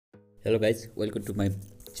Hello guys, welcome to my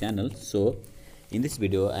channel. So in this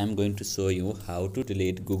video I am going to show you how to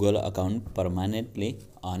delete Google account permanently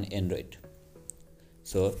on Android.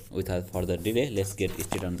 So without further delay, let's get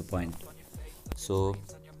straight on the point. So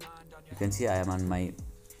you can see I am on my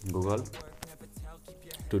Google.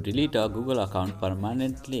 To delete a Google account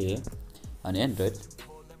permanently on Android,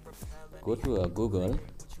 go to a Google.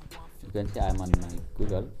 You can see I am on my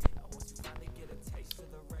Google.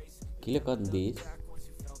 Click on this.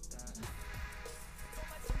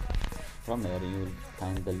 From here you will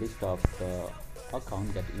find the list of the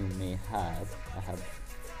account that you may have. I have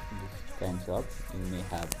this kinds of, you may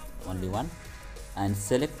have only one, and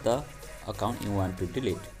select the account you want to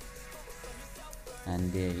delete,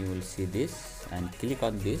 and you will see this and click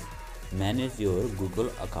on this manage your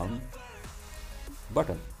Google account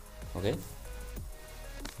button. Okay,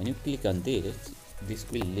 when you click on this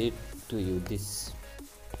will lead to you this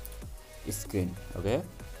screen. Okay,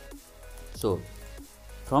 so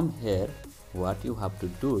from here what you have to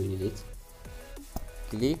do is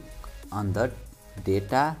click on the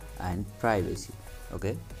data and privacy.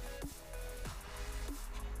 Okay,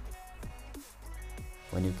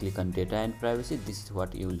 when you click on data and privacy, this is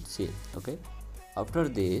what you will see. Okay, after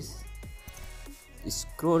this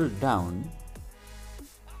scroll down,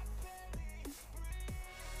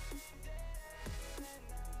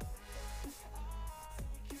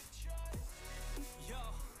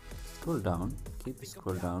 keep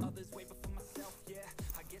scroll down.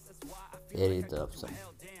 Here is the option,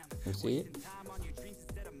 you see it?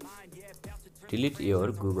 Delete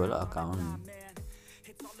your Google account.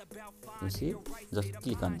 You see, just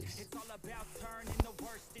click on this.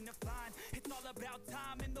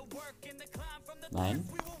 And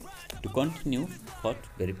to continue, first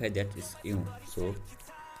verify that is you. So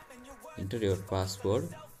enter your password.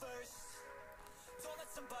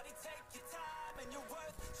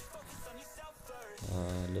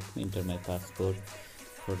 Let me enter my password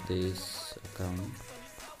for this account.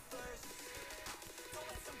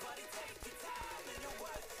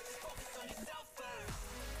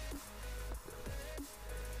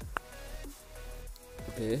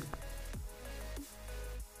 Okay,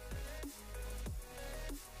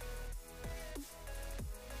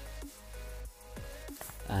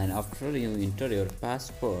 and after you enter your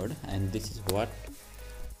password, and this is what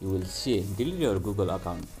you will see: delete your Google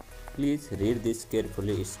account. Please read this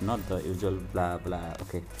carefully, it's not the usual blah blah.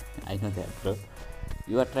 Okay, I know that, bro.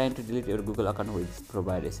 You are trying to delete your Google account which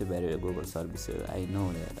provides a very Google service. I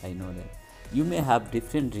know that. You may have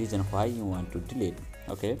different reason why you want to delete.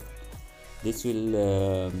 Okay, this will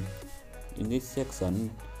in this section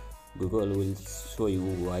Google will show you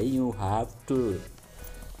why you have to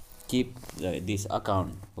keep this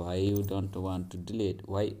account, why you don't want to delete,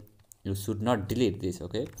 why you should not delete this.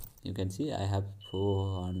 Okay, you can see I have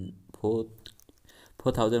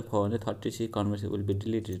 4,436 conversations will be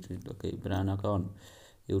deleted. Okay, brand account,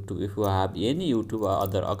 YouTube. If you have any YouTube or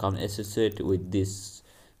other account associated with this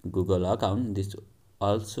Google account, this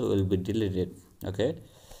also will be deleted. Okay,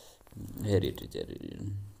 here it is.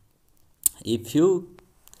 If you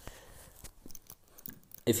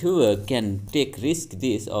can take risk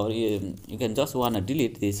this, or you can just wanna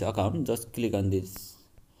delete this account, just click on this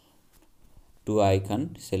two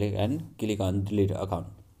icon, select and click on delete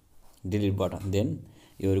button. Then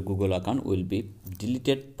your Google account will be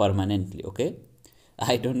deleted permanently. Okay,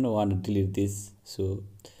 I don't want to delete this, so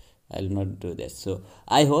I will not do that. So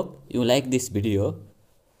I hope you like this video.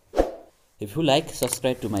 If you like,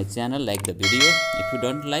 subscribe to my channel, like the video. If you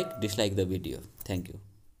don't like, dislike the video. Thank you.